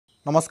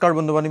নমস্কাৰ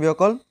বন্ধু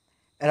বান্ধৱীসকল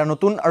এটা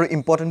নতুন আৰু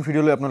ইম্পৰ্টেণ্ট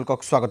ভিডিঅ'লৈ আপোনালোকক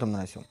স্বাগতম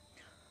জনাইছোঁ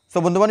সো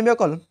বন্ধু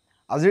বান্ধৱীসকল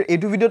আজিৰ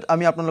এইটো ভিডিঅ'ত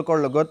আমি আপোনালোকৰ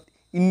লগত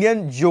ইণ্ডিয়ান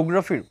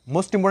জিঅ'গ্ৰাফিৰ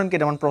মোষ্ট ইম্পৰ্টেণ্ট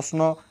কেইটামান প্ৰশ্ন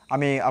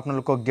আমি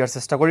আপোনালোকক দিয়াৰ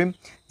চেষ্টা কৰিম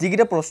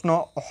যিকেইটা প্ৰশ্ন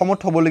অসমত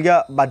হ'বলগীয়া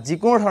বা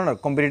যিকোনো ধৰণৰ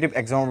কম্পিটিটিভ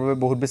এক্সামৰ বাবে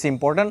বহুত বেছি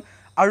ইম্পৰ্টেণ্ট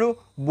আৰু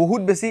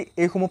বহুত বেছি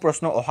এইসমূহ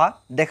প্ৰশ্ন অহা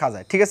দেখা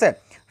যায় ঠিক আছে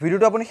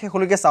ভিডিঅ'টো আপুনি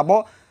শেষলৈকে চাব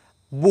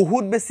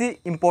বহুত বেছি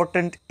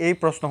ইম্পৰ্টেণ্ট এই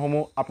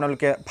প্ৰশ্নসমূহ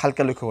আপোনালোকে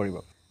ভালকৈ লক্ষ্য কৰিব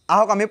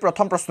আহক আমি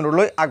প্ৰথম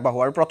প্ৰশ্নলৈ আগবাঢ়ো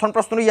আৰু প্ৰথম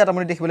প্ৰশ্নটো ইয়াত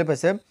আপুনি দেখিবলৈ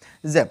পাইছে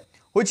যে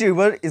which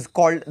river is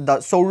called the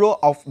sorrow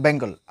of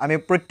Bengal আমি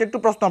প্ৰত্যেকটো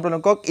প্ৰশ্ন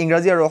আপোনালোকক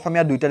ইংৰাজী আৰু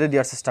অসমীয়া দুইটাতে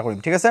দিয়াৰ চেষ্টা কৰিম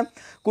ঠিক আছে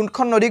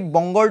কোনখন নদীক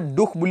বংগৰ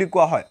দুখ বুলি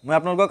কোৱা হয় মই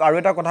আপোনালোকক আৰু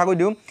এটা কথা কৈ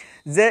দিওঁ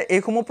যে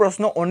এইসমূহ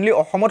প্ৰশ্ন অনলি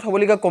অসমত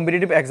হ'বলগীয়া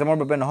কম্পিটিটিভ এক্সামৰ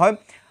বাবে নহয়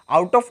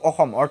আউট অফ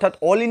অসম অৰ্থাৎ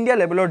অল ইণ্ডিয়া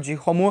লেভেলৰ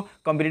যিসমূহ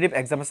কম্পিটিটিভ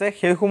এক্সাম আছে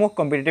সেইসমূহ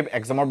কম্পিটিটিভ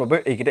এক্সামৰ বাবে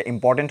এইকেইটা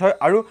ইম্পৰ্টেণ্ট হয়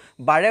আৰু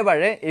বাৰে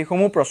বাৰে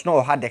এইসমূহ প্ৰশ্ন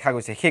অহা দেখা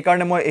গৈছে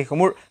সেইকাৰণে মই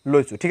এইসমূহ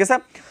লৈছোঁ ঠিক আছে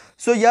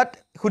সো ইয়াত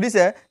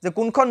খুদিছে যে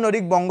কোনখন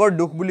নদীক বংগৰ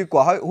দুখ বুলি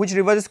কোৱা হয় which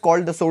river is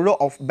called the sorrow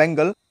of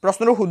Bengal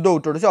প্ৰশ্নৰ শুদ্ধ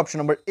উত্তৰ হৈছে অপচন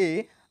নম্বৰ এ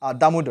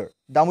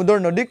দামোদৰ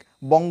নদীক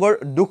বংগৰ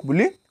দুখ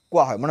বুলি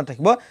কোৱা হয় মনত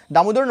ৰাখিব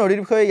দামোদৰ নদীৰ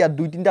বিষয়ে ইয়াত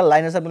দুই তিনিটা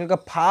লাইন আছে আপোনালোকে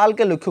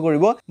ভালকৈ লক্ষ্য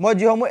কৰিব মই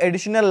যিসমূহ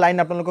এডিশ্যনেল লাইন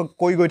আপোনালোকক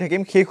কৈ গৈ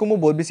থাকিম সেইসমূহ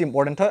বহুত বেছি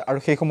ইম্পৰ্টেণ্ট হয় আৰু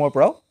সেইসমূহৰ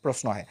পৰাও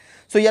প্ৰশ্ন আহে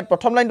সো ইয়াত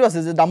প্ৰথম লাইনটো আছে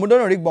যে দামোদৰ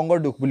নদীক বংগৰ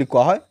দুখ বুলি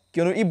কোৱা হয়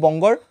কিয়নো ই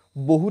বংগৰ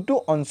বহুতো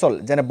অঞ্চল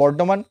যেনে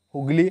বৰ্ধমান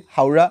হুগলি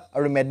হাওৰা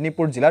আৰু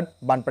মেদিনীপুৰ জিলাত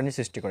বানপানীৰ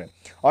সৃষ্টি কৰে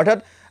অৰ্থাৎ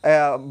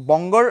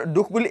বংগৰ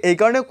দুখ বুলি এই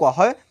কাৰণে কোৱা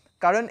হয়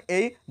কাৰণ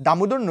এই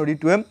দামোদৰ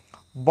নদীটোৱে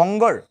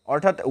বংগৰ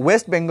অৰ্থাৎ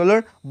ৱেষ্ট বেংগলৰ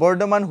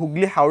বৰ্ধমান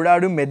হুগলি হাওৰা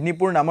আৰু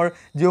মেদিনীপুৰ নামৰ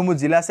যিসমূহ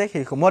জিলা আছে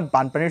সেইসমূহত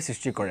বানপানীৰ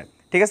সৃষ্টি কৰে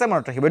ঠিক আছে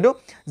মনত ৰাখিব এইটো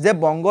যে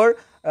বংগৰ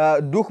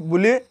দুখ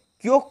বুলি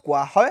কিয়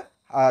কোৱা হয়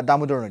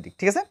দামোদৰ নদীক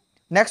ঠিক আছে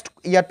নেক্সট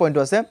ইয়াত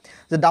পইণ্টটো আছে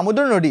যে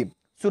দামোদৰ নদী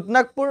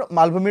সুতনাগপুৰ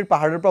মালভূমিৰ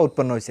পাহাৰৰ পৰা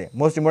উৎপন্ন হৈছে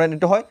মষ্ট ইম্পৰ্টেণ্ট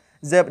এইটো হয়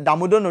যে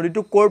দামোদৰ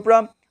নদীটো ক'ৰ পৰা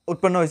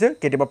উৎপন্ন হৈছে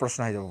কেতিয়াবা প্ৰশ্ন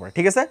আহি যাব পাৰে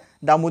ঠিক আছে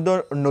দামোদৰ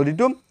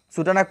নদীটো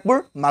সুতনাগপুৰ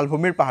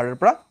মালভূমিৰ পাহাৰৰ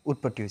পৰা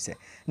উৎপত্তি হৈছে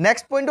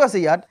নেক্সট পইণ্টটো আছে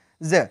ইয়াত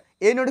যে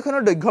এই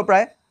নদীখনৰ দৈৰ্ঘ্য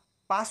প্ৰায়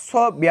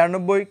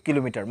 592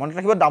 কিলোমিটাৰ মনত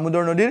ৰাখিব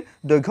দামোদৰ নদীৰ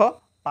দৈৰ্ঘ্য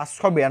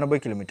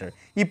 592 কিলোমিটাৰ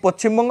ই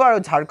পশ্চিমবংগ আৰু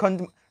ঝাৰখণ্ড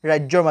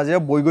ৰাজ্যৰ মাজেৰে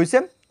বৈ গৈছে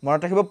মনত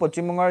ৰাখিব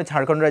পশ্চিমবংগ আৰু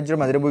ঝাৰখণ্ড ৰাজ্যৰ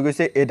মাজেৰে বৈ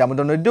গৈছে এই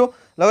দামোদৰ নদীটো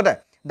লগতে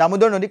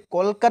দামোদৰ নদী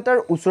কলকাতাৰ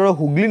ওচৰৰ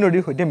হুগলী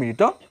নদীৰ সৈতে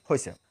মিলিত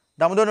হৈছে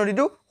দামোদৰ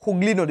নদীটো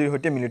হুগলী নদীৰ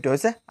সৈতে মিলিত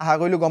হৈছে আশা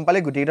কৰিলোঁ গম পালে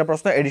গোটেইকেইটা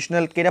প্ৰশ্ন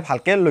এডিশ্যনেল কেইটা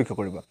ভালকৈ লক্ষ্য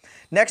কৰিব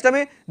নেক্সট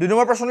আমি 2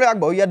 নম্বৰ প্ৰশ্নলৈ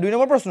আগবাঢ়ো ইয়াত 2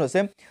 নম্বৰ প্ৰশ্ন আছে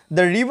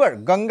the river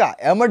Ganga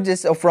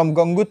এমাৰ্জেছ from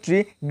Gangotri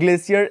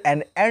glacier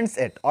and এণ্ডছ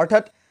at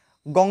অৰ্থাৎ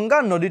গংগা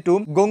নদীটো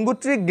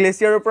গংগোত্ৰী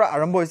গ্লেচিয়াৰৰ পৰা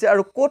আৰম্ভ হৈছে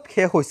আৰু ক'ত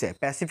শেষ হৈছে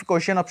পেচিফিক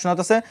অ'চিয়ান অপশ্যনত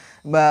আছে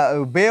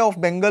বে of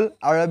Bengal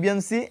Arabian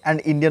C and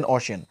Indian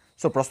ocean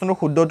so প্ৰশ্নটোৰ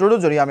শুদ্ধ উত্তৰটো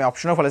যদি আমি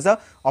অপশ্যনৰ ফালে চাওঁ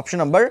অপশ্যন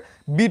নম্বৰ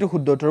বিটো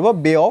শুদ্ধ উত্তৰ হ'ব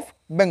বে of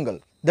Bengal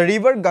The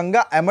river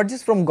Ganga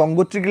emerges from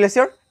Gangotri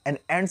Glacier and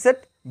ends at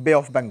Bay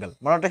of Bengal.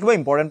 মনত ৰাখিব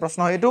ইম্পৰ্টেণ্ট প্ৰশ্ন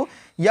হয় এইটো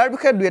ইয়াৰ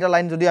বিষয়ে দুই এটা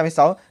লাইন যদি আমি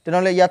চাওঁ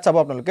তেনেহ'লে ইয়াত চাব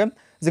আপোনালোকে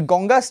যে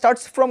Ganga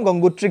starts from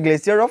Gangotri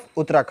glacier of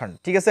Uttarakhand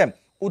ঠিক আছে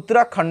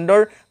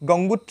উত্তৰাখণ্ডৰ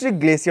গংগোত্ৰী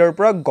গ্লেচিয়াৰৰ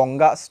পৰা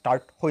গংগা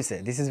ষ্টাৰ্ট হৈছে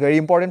this is very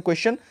important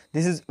question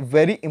this is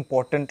very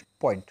important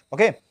point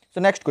okay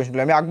so' next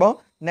কুৱেশ্যনটো আমি আগবাঢ়ো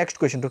নেক্সট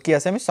কুৱেশ্যনটো কি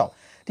আছে আমি চাওঁ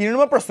 3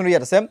 নম্বৰ প্ৰশ্নটো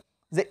ইয়াত আছে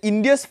যে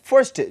India's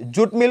first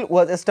jute mill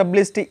was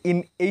established in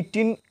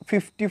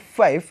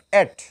 1855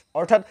 at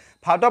অৰ্থাৎ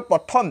ভাৰতৰ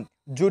প্ৰথম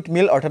জুট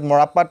মিল অৰ্থাৎ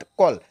মৰাপাট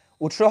কল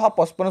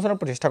 1855 চনত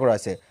প্ৰতিষ্ঠা কৰা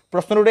হৈছে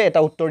প্ৰশ্নটোতে এটা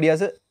উত্তৰ দিয়া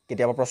আছে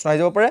কেতিয়াবা প্ৰশ্ন আহি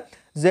যাব পাৰে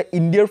যে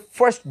ইণ্ডিয়াৰ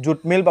ফাৰ্ষ্ট জুট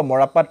মিল বা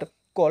মৰাপাট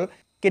কল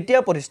কেতিয়া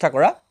প্ৰতিষ্ঠা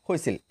কৰা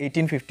হৈছিল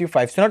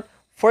 1855 চনত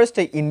first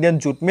Indian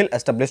jute mill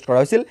establish কৰা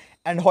হৈছিল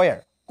এণ্ড হোয়াৰ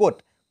ক'ত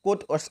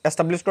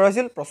এষ্টাব্লিছ কৰা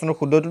হৈছিল প্ৰশ্নৰ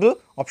শুদ্ধ উত্তৰটো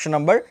option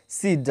number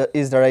C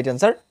is the right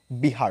answer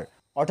Bihar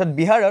অৰ্থাৎ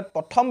বিহাৰত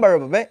প্ৰথমবাৰৰ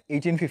বাবে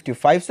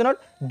 1855 চনত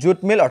জুট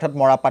মিল অৰ্থাৎ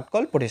মৰাপাট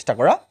কল প্ৰতিষ্ঠা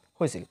কৰা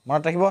হৈছিল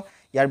মনত ৰাখিব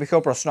ইয়াৰ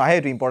বিষয়ে প্ৰশ্ন আহে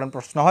এইটো ইম্পৰ্টেণ্ট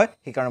প্ৰশ্ন হয়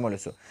সেইকাৰণে মই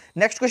লৈছোঁ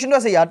নেক্সট কুৱেশ্যনটো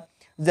আছে ইয়াত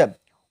যে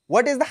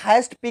what is the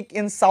highest peak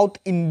in south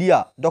India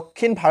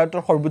দক্ষিণ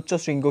ভাৰতৰ সৰ্বোচ্চ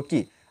শৃংগ কি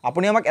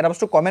আপুনি আমাক এটা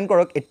বস্তু কমেণ্ট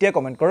কৰক এতিয়া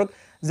কমেণ্ট কৰক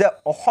যে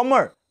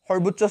অসমৰ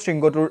সৰ্বোচ্চ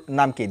শৃংগটোৰ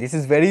নাম কি this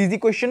is very easy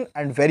question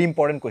and very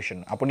important question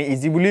আপুনি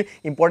ইজি বুলি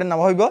important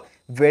নাভাবিব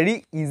very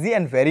easy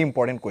and very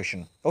important question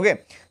okay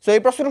so'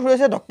 এই প্ৰশ্নটো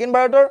সুধিছে দক্ষিণ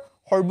ভাৰতৰ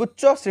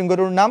সৰ্বোচ্চ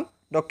শৃংগটোৰ নাম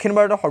দক্ষিণ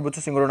ভাৰতৰ সৰ্বোচ্চ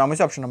শৃংগটোৰ নাম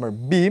হৈছে অপশ্যন নম্বৰ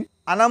বি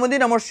আনামুদি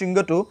নামৰ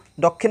শৃংগটো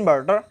দক্ষিণ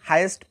ভাৰতৰ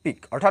হায়েষ্ট পিক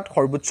অৰ্থাৎ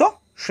সৰ্বোচ্চ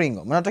শৃংগ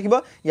মনত ৰাখিব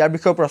ইয়াৰ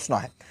বিষয়ে প্ৰশ্ন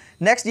আহে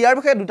নেক্সট ইয়াৰ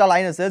বিষয়ে দুটা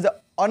লাইন আছে যে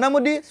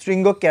অনামুদি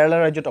শৃংগ কেৰালা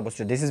ৰাজ্যত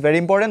অৱস্থিত দিছ ইজ ভেৰি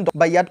ইম্পৰ্টেণ্ট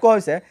বা ইয়াত কোৱা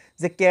হৈছে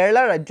যে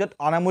কেৰালা ৰাজ্যত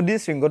অনামুদি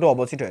শৃংগটো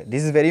অৱস্থিত হয়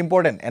দিছ ইজ ভেৰি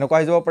ইম্পৰ্টেণ্ট এনেকুৱা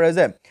হৈ যাব পাৰে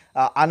যে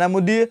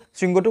অনামুদি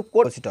শৃংগটো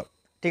ক'ত অৱস্থিত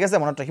ঠিক আছে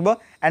মনত ৰাখিব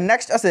এণ্ড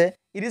নেক্সট আছে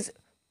ইট ইজ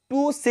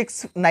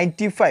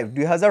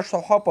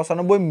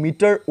 2695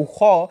 মিটাৰ ওখ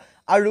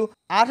আৰু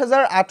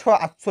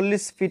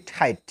 8848 ফিট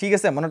হাইট ঠিক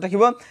আছে মনত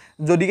ৰাখিব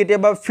যদি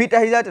কেতিয়াবা ফিট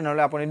আহি যায়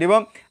তেনেহ'লে আপুনি দিব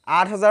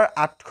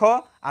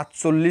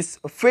 8848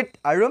 ফিট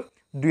আৰু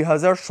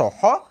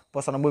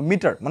 2695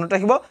 মিটাৰ মনত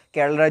ৰাখিব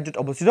কেৰালা ৰাজ্যত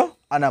অৱস্থিত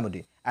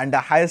আনামুদি and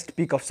the highest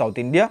peak of south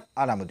India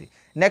আনামুদি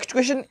next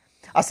question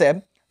আছে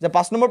যে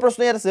 5 নম্বৰ প্ৰশ্ন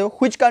ইয়াত আছে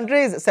which country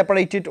is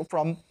separated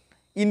from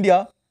India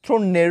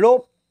through narrow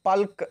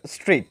Palk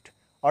Strait.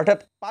 অৰ্থাৎ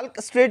পাল্ক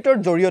ষ্ট্ৰেইটৰ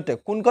জৰিয়তে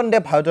কোনখন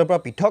দেশ ভাৰতৰ পৰা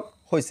পৃথক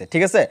হৈছে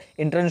ঠিক আছে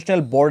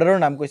ইন্টাৰনেশ্যনেল বৰ্ডাৰৰ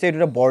নাম কৈছে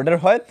এটা বৰ্ডাৰ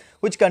হয়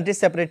which country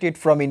separated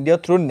from India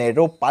through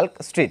narrow Palk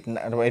Strait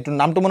এটো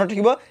নামটো মনত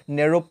ৰাখিব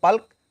narrow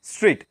Palk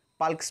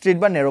Strait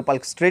বা narrow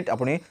Palk Strait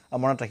আপুনি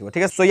মনত ৰাখিব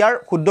ঠিক আছে সো ইয়াৰ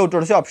শুদ্ধ উত্তৰ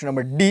হৈছে option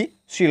number D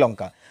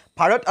Sri Lanka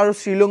Bharat আৰু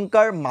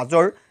শ্ৰীলংকাৰ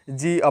মাজৰ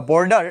যি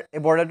বৰ্ডাৰ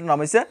এই বৰ্ডাৰটোৰ নাম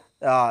হৈছে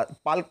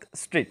পাল্ক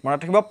ষ্ট্ৰেইট মনত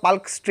ৰাখিব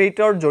পাল্ক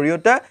ষ্ট্ৰেইটৰ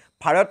জৰিয়তে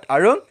ভাৰত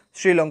আৰু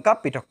শ্ৰীলংকা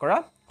পৃথক কৰা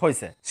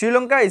hoise Sri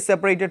Lanka is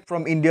separated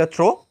from India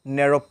through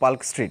narrow Palk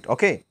Strait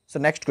okay so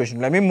next question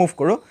let me move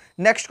koru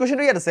next question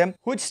to yata same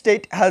which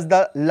state has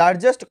the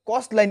largest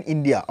coastline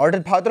India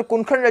orthat bharator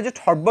konkhon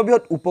rajyot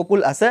horbobihot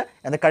upokul ase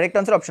and the correct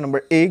answer option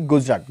number A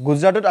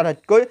Gujarat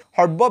athaitkoi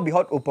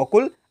horbobihot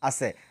upokul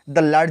ase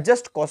the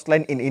largest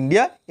coastline in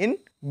India in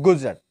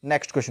Gujarat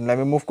next question let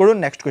me move koru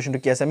next question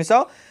to ki ase ami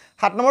sao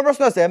 7 number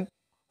proshno ase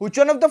which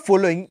one of the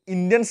following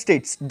Indian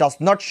states does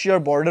not share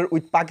border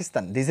with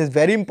Pakistan? This is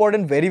very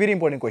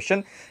important question.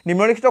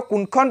 নিম্নলিখিত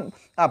কোনখন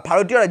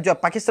ভাৰতীয় ৰাজ্য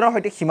পাকিস্তানৰ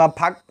সৈতে সীমা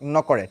ভাগ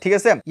নকৰে ঠিক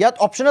আছে ইয়াত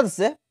অপচনত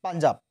আছে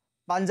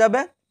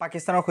পাঞ্জাবে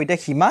পাকিস্তানৰ সৈতে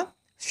সীমা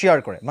শেয়াৰ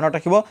কৰে মনত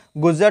ৰাখিব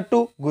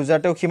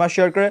গুজৰাটেও সীমা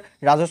শেয়াৰ কৰে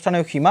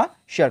ৰাজস্থানেও সীমা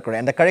শেয়াৰ কৰে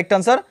and the correct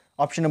answer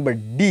option number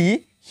D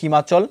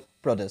Himachal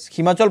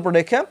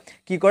প্ৰদেশে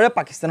কি কৰে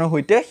পাকিস্তানৰ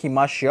সৈতে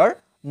সীমা শেয়াৰ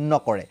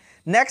নকৰে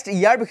Next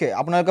ইয়াৰ বিষয়ে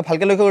আপোনালোকে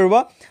ভালকৈ লক্ষ্য কৰিব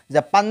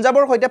যে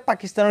পাঞ্জাবৰ সৈতে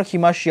পাকিস্তানৰ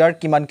সীমা শেয়াৰ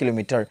কিমান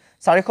কিলোমিটাৰ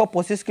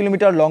 425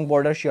 কিলোমিটাৰ লং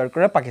বৰ্ডাৰ শেয়াৰ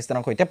কৰে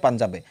পাকিস্তানৰ সৈতে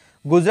পাঞ্জাবে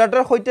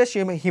গুজৰাটৰ সৈতে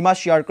সীমা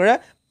শেয়াৰ কৰে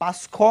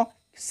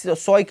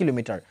 506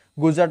 কিলোমিটাৰ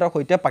গুজৰাটৰ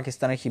সৈতে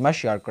পাকিস্তানৰ সীমা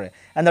শেয়াৰ কৰে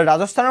and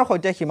ৰাজস্থানৰ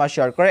সৈতে সীমা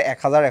শেয়াৰ কৰে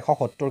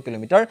 1170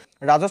 কিলোমিটাৰ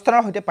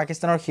ৰাজস্থানৰ সৈতে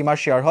পাকিস্তানৰ সীমা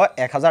শেয়াৰ হয়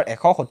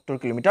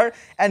 1170 কিলোমিটাৰ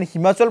and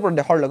হিমাচল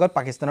প্ৰদেশৰ লগত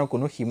পাকিস্তানৰ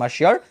কোনো সীমা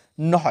শেয়াৰ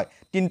নহয়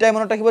তিনটাই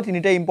মনত ৰাখিব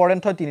তিনিটা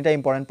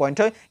ইম্পৰ্টেন্ট পইণ্ট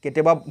হয়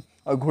কেতিয়াবা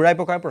ঘুৰাই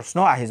পকাই প্ৰশ্ন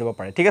আহি যাব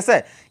পাৰে ঠিক আছে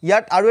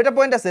ইয়াত আৰু এটা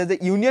পইণ্ট আছে যে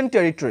union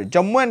territory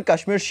Jammu and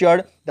Kashmir share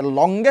the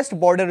longest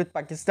border with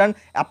Pakistan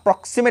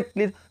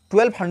approximately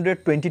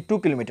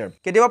 1222 kilometre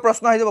কেতিয়াবা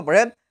প্ৰশ্ন আহি যাব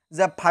পাৰে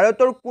যে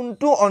ভাৰতৰ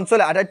কোনটো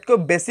অঞ্চলে আটাইতকৈ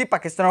বেছি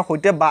পাকিস্তানৰ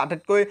সৈতে বা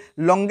আটাইতকৈ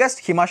লংগেষ্ট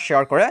সীমা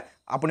শেয়াৰ কৰে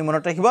আপুনি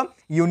মনত ৰাখিব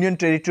ইউনিয়ন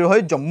টেৰিটৰি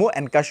হয় Jammu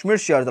and Kashmir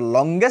share the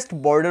longest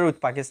border with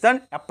Pakistan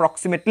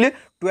approximately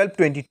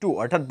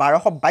 1222 অৰ্থাৎ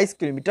 1222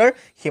 কিলোমিটাৰ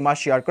সীমা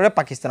শেয়াৰ কৰে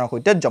পাকিস্তানৰ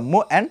সৈতে Jammu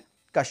and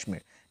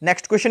Kashmir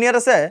next question ইয়াত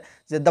আছে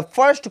যে the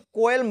first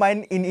Koel mine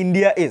in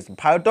India is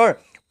ভাৰতৰ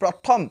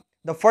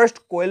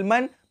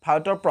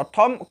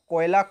প্ৰথম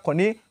কয়লা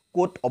খনি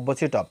ক'ত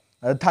অৱস্থিত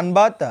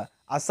ধনবাদ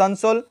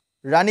আসানসোল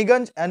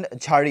ৰাণীগঞ্জ এণ্ড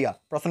ঝাৰিয়া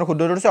প্ৰশ্ন শুদ্ধ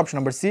উত্তৰ হৈছে অপচন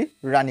নম্বৰ সি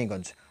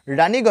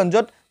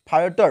ৰাণীগঞ্জত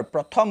ভাৰতৰ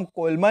প্ৰথম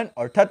কোয়েল মাইন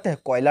অৰ্থাৎ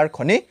কয়লাৰ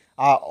খনি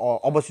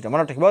অৱস্থিত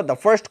মনত ৰাখিব the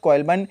first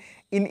Koel mine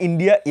in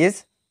India is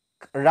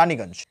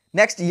Raniganj.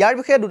 Next, ইয়াৰ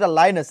বিষয়ে দুটা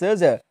লাইন আছে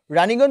যে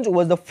Raniganj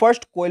was the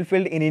first coal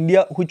field in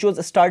India which was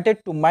started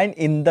to mine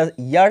in the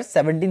year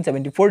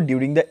 1774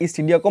 during the East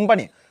India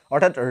Company.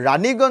 অৰ্থাৎ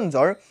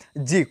ৰাণীগঞ্জৰ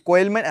যি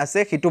কোয়েল mine আছে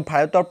সেইটো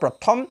ভাৰতৰ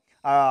প্ৰথম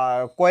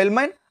কোয়েল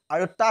মাইন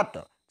আৰু তাত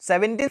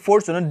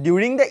 74 চনত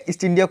ডিউৰিং দ্য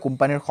ইষ্ট ইণ্ডিয়া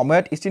কোম্পানীৰ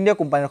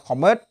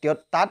সময়ত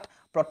তাত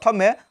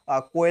প্ৰথমে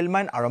কোয়েল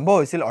মাইন আৰম্ভ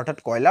হৈছিল অৰ্থাৎ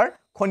কয়লাৰ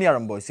খনি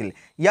আৰম্ভ হৈছিল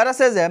ইয়াত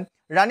আছে যে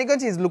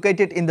Raniganj is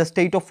located in the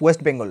state of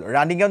West Bengal.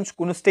 Raniganj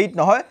কোনো state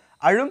নহয়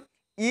আৰু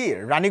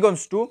Raniganj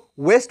to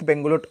West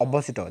Bengal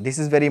অৱস্থিত this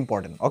is very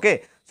important okay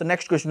so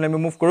next question let me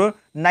move কৰো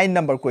 9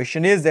 number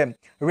question is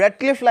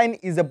Radcliffe line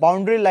is a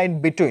boundary line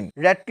between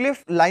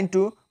Radcliffe line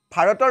to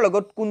ভাৰতৰ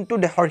লগত কোনটো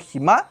দেশৰ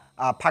সীমা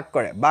ভাগ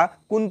কৰে বা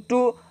কোনটো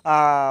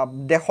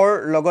দেশৰ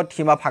লগত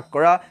সীমা ভাগ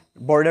কৰা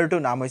বৰ্ডাৰটো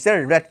নাম হৈছে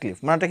Radcliffe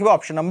মনত ৰাখিব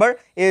option number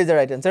A is the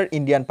right answer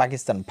Indian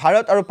Pakistan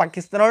Bharat আৰু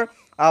পাকিস্তানৰ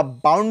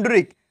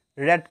বাউণ্ডাৰী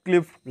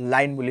Radcliffe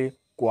line বুলি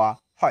কোৱা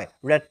হয়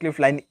Radcliffe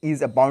line is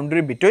a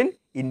boundary between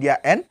India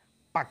and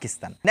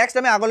Pakistan next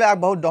আমি আগলৈ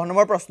আগবাঢ়ো 10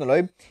 number প্ৰশ্নলৈ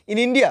in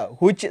India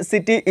which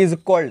city is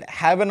called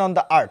heaven on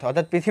the earth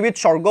অৰ্থাৎ পৃথিৱীত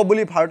স্বৰ্গ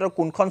বুলি ভাৰতৰ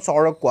কোনখন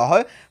চহৰক কোৱা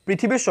হয়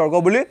পৃথিৱীৰ স্বৰ্গ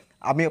বুলি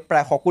আমি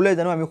প্ৰায় সকলোৱে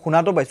জানো আমি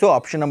শুনাটো পাইছো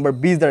option number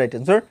B is the right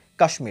answer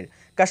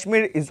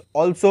Kashmir is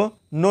also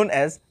known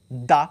as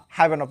the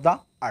heaven of the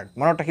earth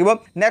মনত ৰাখিব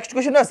next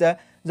question আছে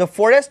The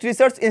Forest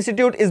Research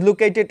Institute is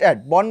located at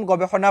বন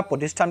গৱেষণা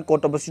প্ৰতিষ্ঠান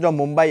ক'ত অৱস্থিত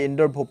Mumbai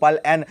Indore Bhopal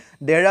and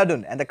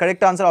Dehradun and the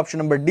correct answer option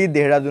number D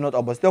Dehradunত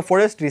অৱস্থিত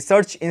Forest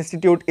Research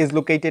Institute is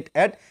located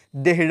at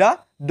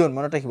Dehradun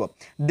মনত ৰাখিব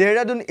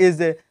Dehradun is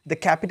the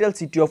capital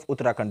city of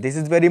Uttarakhand this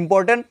is very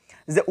important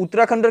যে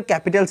উত্তৰাখণ্ডৰ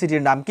capital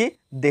cityৰ নাম কি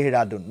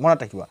Dehradun মনত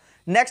ৰাখিব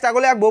next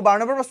আগলৈ আগব 12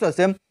 নম্বৰ প্ৰশ্ন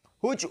আছে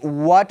which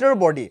water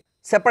body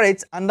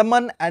separates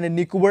Andaman and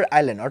Nicobar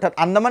Island অৰ্থাৎ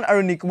আন্দামান আৰু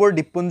নিকোবৰ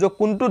দ্বীপপুঞ্জ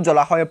কোনটো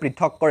জলাশয়ে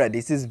পৃথক কৰে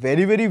this is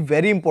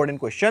very important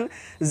question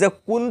যে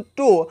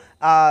কোনটো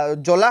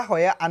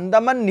জলাশয়ে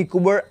আন্দামান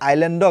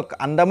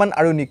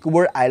আৰু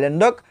নিকোবৰ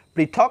আইল্যান্ডক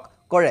পৃথক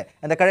কৰে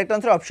and the correct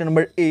answer option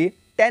number A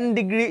 10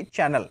 degree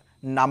channel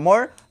নামৰ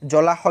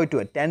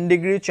জলাশয়টোৱে 10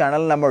 degree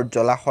channel নামৰ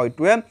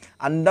জলাশয়টোৱে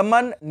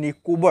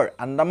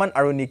আন্দামান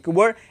আৰু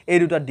নিকোবৰ এই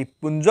দুটা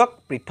দ্বীপপুঞ্জক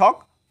পৃথক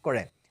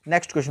কৰে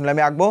Next question let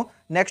me agbo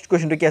next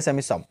question to কি আছে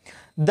আমি চাম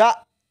The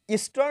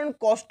eastern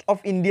cost of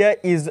India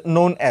is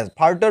known as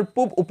ভাৰতৰ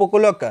পূব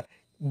উপকূলক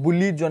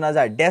বুলি জনা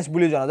যায় ডেছ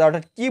বুলি জনা যায়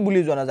অৰ্থাৎ কি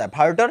বুলি জনা যায়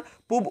ভাৰতৰ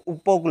পূব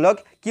উপকূলক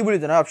কি বুলি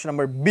জনা অপশ্যন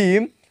নম্বৰ বি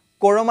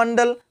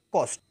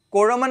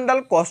কৰমণ্ডল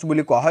কষ্ট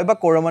বুলি কোৱা হয় বা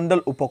কৰমণ্ডল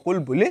উপকূল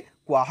বুলি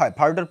কোৱা হয়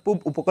ভাৰতৰ পূব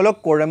উপকূলক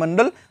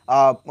কৰমণ্ডল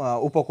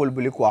উপকূল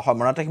বুলি কোৱা হয়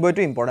মনত ৰাখিব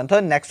এইটো ইম্পৰ্টেণ্ট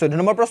হয় নেক্সট 14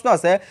 নম্বৰ প্ৰশ্ন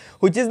আছে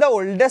which is the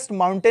ওল্ডেষ্ট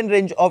mountain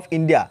range of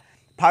India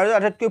ভাৰতৰ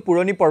আটাইতকৈ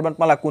পুৰণি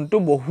পৰ্বতমালা কোনটো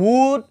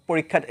বহুত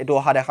পৰীক্ষাত এইটো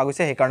অহা দেখা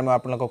গৈছে সেইকাৰণে মই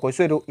আপোনালোকক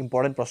কৈছোঁ এইটো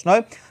ইম্পৰ্টেণ্ট প্ৰশ্ন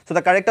হয় চ'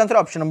 the correct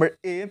answer option number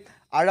A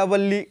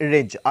Aravalli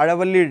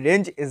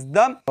range is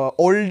the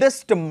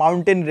oldest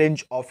mountain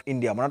range of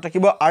India মনত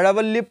ৰাখিব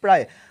Aravalli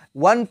প্ৰায়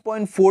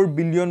 1.4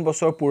 billion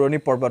বছৰ পুৰণি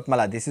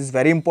পৰ্বতমালা this is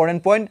very important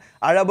point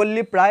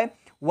Aravalli প্ৰায়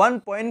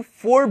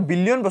 1.4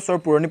 billion বছৰ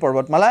পুৰণি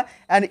পৰ্বতমালা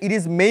and it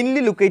is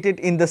mainly located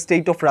in the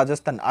state of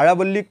Rajasthan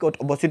Aravalli ক'ত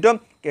অৱস্থিত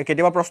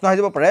কেতিয়াবা প্ৰশ্ন আহি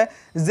যাব পাৰে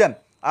যে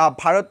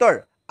ভাৰতৰ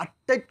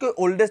আটাইতকৈ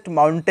ওল্ডেষ্ট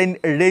মাউণ্টেইন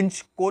ৰেঞ্জ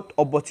ক'ত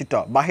অৱস্থিত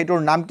বা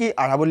হেটোৰ নাম কি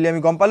Aravalli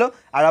আমি গম পালো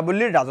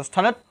Aravalli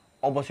ৰাজস্থানত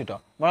অৱস্থিত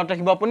মনত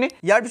ৰাখিব আপুনি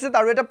ইয়াৰ পিছত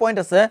আৰু এটা পইণ্ট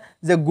আছে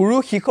যে গুৰু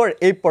শিখৰ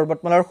এই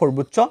পৰ্বতমালাৰ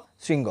সৰ্বোচ্চ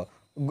শৃংগ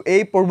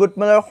এই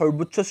পৰ্বতমালাৰ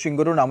সৰ্বোচ্চ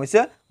শৃংগটোৰ নাম হৈছে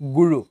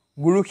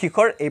গুৰু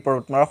শিখৰ এই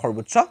পৰ্বতমালাৰ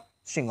সৰ্বোচ্চ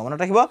শৃংগ মনত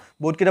ৰাখিব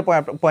বহুত কেইটা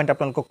পইণ্ট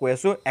আপোনালোকক কৈ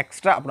আছো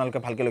এক্সট্ৰা আপোনালোকে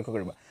ভালকৈ লক্ষ্য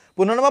কৰিব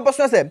 15 নম্বৰ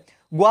প্ৰশ্ন আছে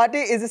Guwahati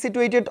is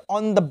situated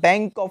on the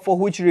bank of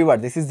which river?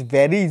 This is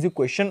very easy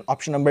question.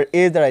 Option number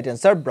A is the right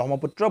answer.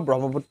 Brahmaputra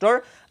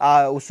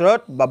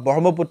usorat ba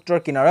Brahmaputra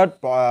kinarat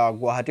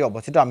Guwahati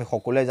obosito ami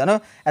hokole jano.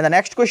 And the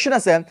next question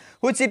আছে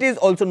which city is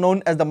also known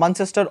as the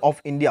Manchester of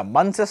India?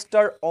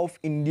 Manchester of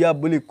India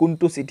buli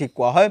kuntu city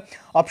koa hoy?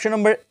 Option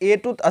number A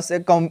tut আছে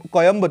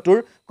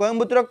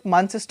Coimbatore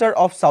Manchester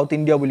of South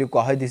India buli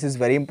koa hoy. This is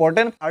very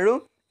important. Aru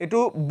এটো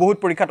বহুত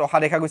পৰীক্ষাত অহা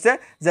দেখা গৈছে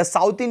যে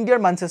south ইণ্ডিয়াৰ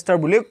Manchester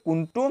বুলি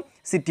কোনটো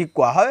সিটি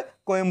কোৱা হয়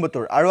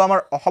কোয়েম্বাটুৰ আৰু আমাৰ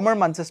অসমৰ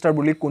মানচেষ্টাৰ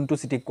বুলি কোনটো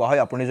সিটি কোৱা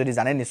হয় আপুনি যদি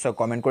জানে নিশ্চয়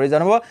কমেন্ট কৰি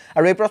জনাব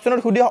আৰু এই প্ৰশ্নত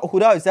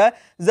সুধা হৈছে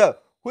যে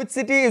which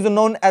city is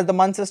known as the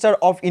Manchester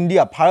of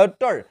India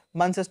ভাৰতৰ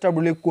মানচেষ্টাৰ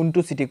বুলি কোনটো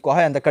সিটি কোৱা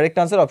হয় and the correct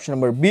answer option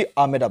number B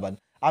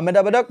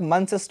আহমেদাবাদক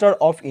Manchester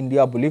of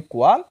India বুলি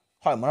কোৱা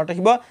হয় মনত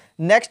ৰাখিব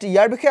নেক্সট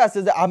ইয়াৰ বিষয়ে আছে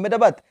যে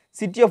আহমেদাবাদ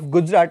সিটি of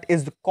Gujarat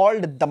is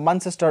cold the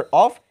Manchester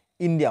of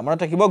India মনত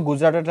ৰাখিব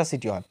গুজৰাট এটা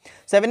সিটি হয়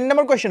 17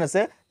 নম্বৰ কোৱেশ্চন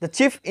আছে the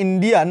chief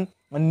Indian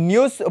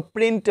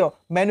newsprint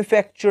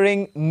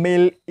manufacturing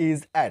mill is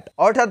at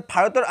অৰ্থাৎ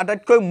ভাৰতৰ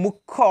আটাইতকৈ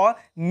মুখ্য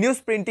নিউজ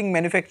প্ৰিন্টিং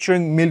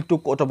ম্যানুফ্যাকচাৰিং মিল টু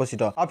ক'ত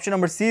অৱস্থিত option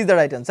number C is the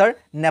right answer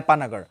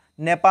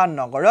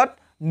নেপানগৰত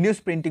news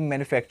printing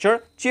manufacturer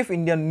chief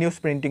Indian news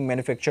printing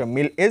manufacturer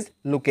mill is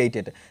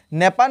located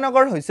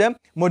নেপানগৰ হৈছে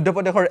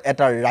মধ্যপ্ৰদেশৰ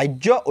এটা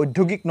ৰাজ্য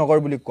ঔদ্যোগিক নগৰ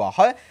বুলি কোৱা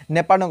হয়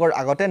নেপানগৰ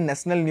আগতে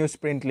নেশনাল নিউজ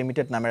প্ৰিন্ট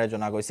লিমিটেড নামেৰে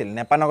জনা গৈছিল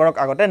নেপানগৰক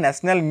আগতে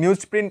নেশনাল নিউজ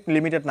প্ৰিন্ট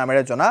লিমিটেড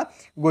নামেৰে জনা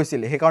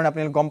গৈছিল সেই কাৰণে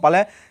আপুনি গম পালে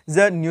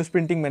যে নিউজ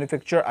প্ৰিন্টিং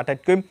ম্যানুফ্যাকচাৰ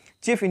আটাইতকৈ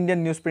chief Indian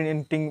news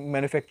printing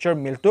manufacturer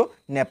mill to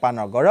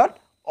নেপানগৰত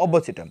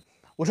অৱস্থিত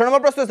 18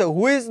 নম্বৰ প্ৰশ্ন আছে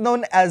who is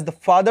known as the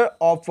father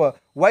of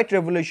white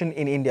revolution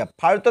in India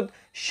ভাৰতত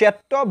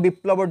শ্বেত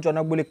বিপ্লৱৰ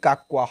জনক বুলি কাক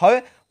কোৱা হয়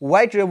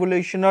white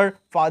revolutionৰ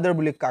father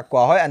বুলি কাক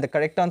কোৱা হয় and the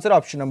correct answer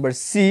option number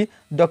C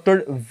Dr.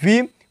 V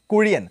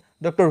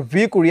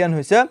Kurian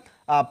হৈছে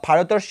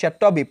ভাৰতৰ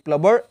শ্বেত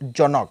বিপ্লৱৰ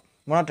জনক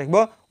মনত ৰাখিব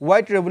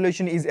white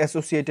revolution is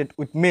associated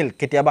with milk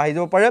কেতিয়াবা আহি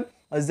যাব পাৰে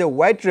যে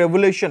white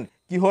revolution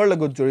কিহৰ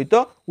লগত জড়িত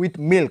with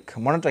milk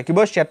মনত ৰাখিব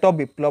শ্বেত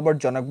বিপ্লৱৰ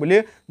জনক বুলি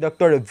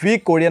ডক্টৰ ভি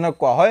কোৰিয়ানক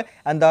কোৱা হয়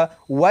and the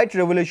white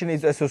revolution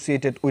is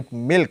associated with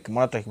milk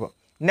মনত ৰাখিব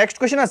নেক্সট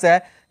কোৱেশ্চন আছে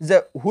যে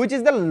which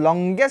is the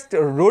longest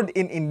road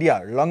in India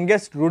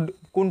longest road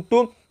কোনটো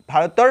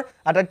ভাৰতৰ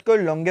আটাইতকৈ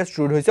longest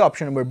road হৈছে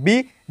option number B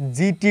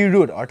GT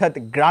road অৰ্থাৎ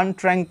গ্ৰাণ্ড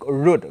ট্ৰাংক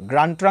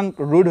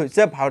road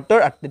হৈছে ভাৰতৰ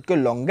আটাইতকৈ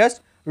longest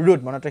road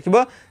মনত ৰাখিব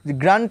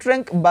গ্ৰাণ্ড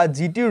ট্ৰাংক বা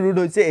GT road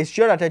হৈছে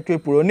এছিয়াৰ আটাইতকৈ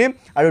পুৰণি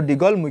আৰু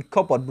দীঘল মুখ্য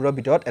পথবোৰৰ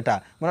ভিতৰত এটা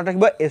মনত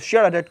ৰাখিব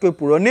এছিয়াৰ আটাইতকৈ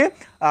পুৰণি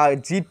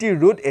GT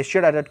road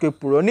এছিয়াৰ আটাইতকৈ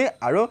পুৰণি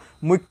আৰু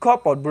মুখ্য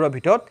পথবোৰৰ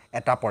ভিতৰত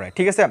এটা পৰে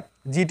ঠিক আছে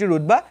GT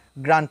road বা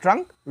grand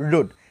trunk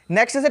road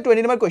next is a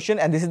 20 number question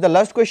and this is the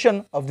last question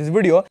of this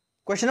video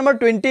question number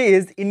 20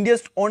 is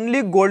India's only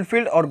gold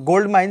field or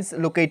gold mines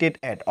located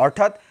at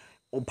অৰ্থাৎ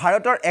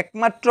ভাৰতৰ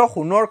একমাত্ৰ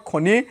সোণৰ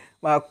খনি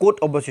coat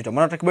অৱস্থিত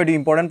মনত ৰাখিব এটি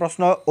ইম্পৰ্টেন্ট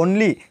প্ৰশ্ন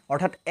only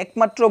অৰ্থাৎ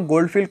একমাত্ৰ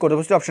গোল্ড ফিল্ড কোট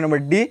অৱস্থিত অপশ্যন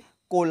নম্বৰ ডি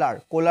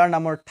কোলাৰ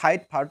নামৰ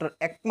ঠাইত ভাৰতৰ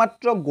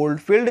একমাত্ৰ গোল্ড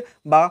ফিল্ড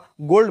বা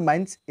গোল্ড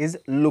মাইন্স ইজ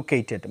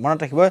লোকেটেড মনত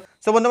ৰাখিব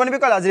সো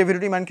বন্ধুবান্ধৱীসকল আজিৰ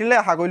ভিডিওটো ইমান কিলে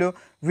আশা কৰিলো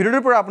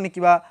ভিডিওটোৰ পৰা আপুনি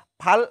কিবা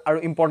ভাল আৰু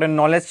ইম্পৰ্টেন্ট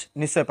নলেজ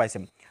নিশ্চয় পাইছে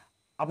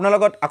আপোনাৰ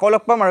লগত আকৌ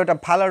লগ পাম আৰু এটা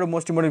ভাল আৰু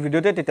মোষ্ট ইম্পৰ্টেন্ট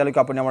ভিডিওতে তেতিয়ালৈকে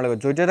আপুনি আমাৰ লগত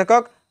জড়িত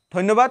থাকক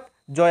ধন্যবাদ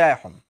জয় আই অসম